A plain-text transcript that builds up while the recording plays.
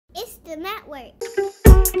the network.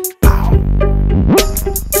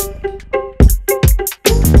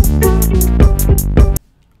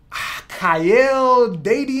 Kyle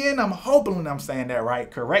Dadian, I'm hoping I'm saying that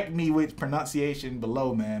right. Correct me with pronunciation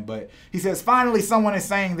below, man. But he says, finally someone is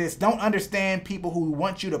saying this. Don't understand people who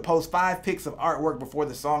want you to post 5 pics of artwork before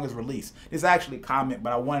the song is released. This is actually a comment,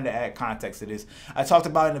 but I wanted to add context to this. I talked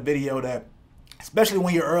about in the video that, especially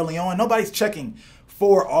when you're early on, nobody's checking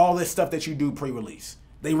for all this stuff that you do pre-release.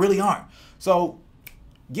 They really aren't. So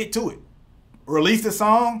get to it. Release the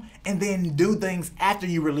song and then do things after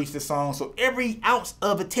you release the song. So every ounce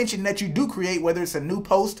of attention that you do create, whether it's a new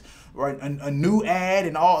post or a new ad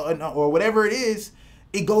and all, or whatever it is,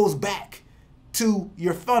 it goes back to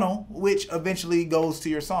your funnel, which eventually goes to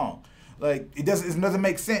your song. Like it doesn't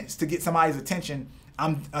make sense to get somebody's attention.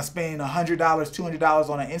 I'm spending $100, $200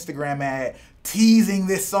 on an Instagram ad teasing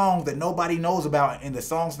this song that nobody knows about and the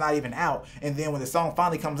song's not even out. And then when the song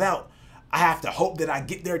finally comes out, I have to hope that I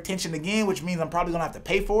get their attention again, which means I'm probably gonna have to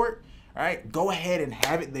pay for it. All right, go ahead and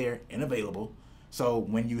have it there and available. So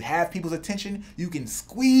when you have people's attention, you can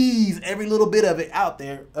squeeze every little bit of it out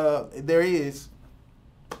there, there is,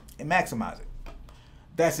 and maximize it.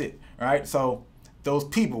 That's it, all right? So those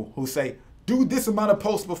people who say, do this amount of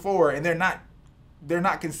posts before, and they're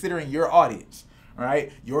not considering your audience, all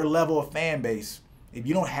right? Your level of fan base. If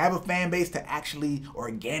you don't have a fan base to actually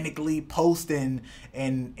organically post and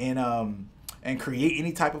create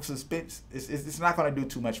any type of suspense, it's not going to do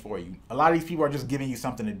too much for you. A lot of these people are just giving you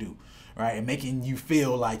something to do, right? And making you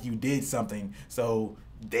feel like you did something, so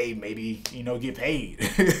they maybe, you know, get paid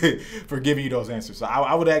for giving you those answers. So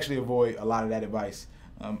I would actually avoid a lot of that advice.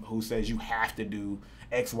 Who says you have to do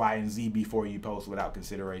X, Y, and Z before you post without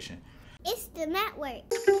consideration. It's the network.